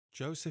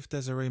Joseph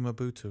Désiré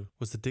Mobutu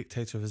was the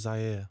dictator of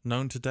Zaire,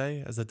 known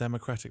today as the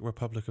Democratic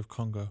Republic of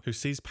Congo, who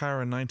seized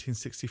power in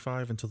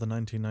 1965 until the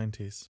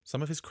 1990s.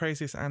 Some of his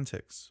craziest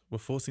antics were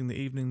forcing the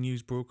evening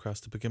news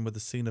broadcast to begin with the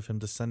scene of him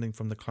descending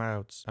from the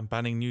clouds and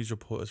banning news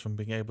reporters from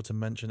being able to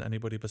mention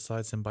anybody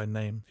besides him by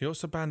name. He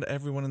also banned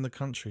everyone in the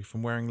country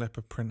from wearing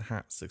leopard print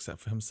hats except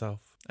for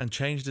himself, and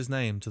changed his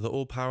name to the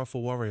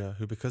all-powerful warrior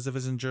who, because of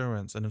his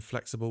endurance and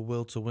inflexible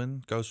will to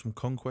win, goes from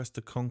conquest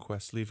to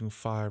conquest, leaving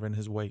fire in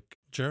his wake.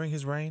 During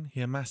his reign, he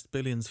amassed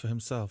billions for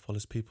himself while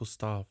his people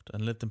starved,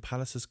 and lived in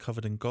palaces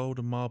covered in gold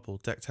and marble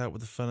decked out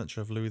with the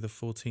furniture of Louis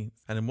XIV.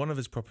 And in one of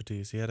his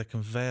properties, he had a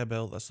conveyor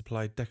belt that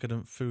supplied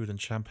decadent food and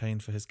champagne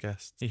for his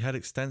guests. He had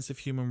extensive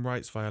human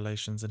rights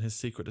violations in his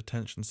secret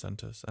detention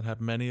centers, and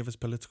had many of his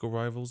political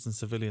rivals and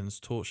civilians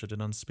tortured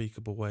in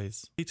unspeakable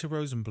ways. Peter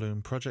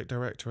Rosenblum, project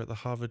director at the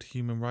Harvard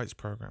Human Rights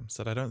Program,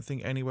 said, "I don't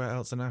think anywhere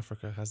else in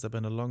Africa has there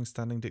been a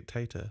long-standing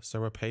dictator so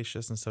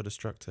rapacious and so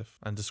destructive,"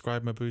 and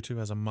described Mobutu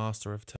as a master of terror.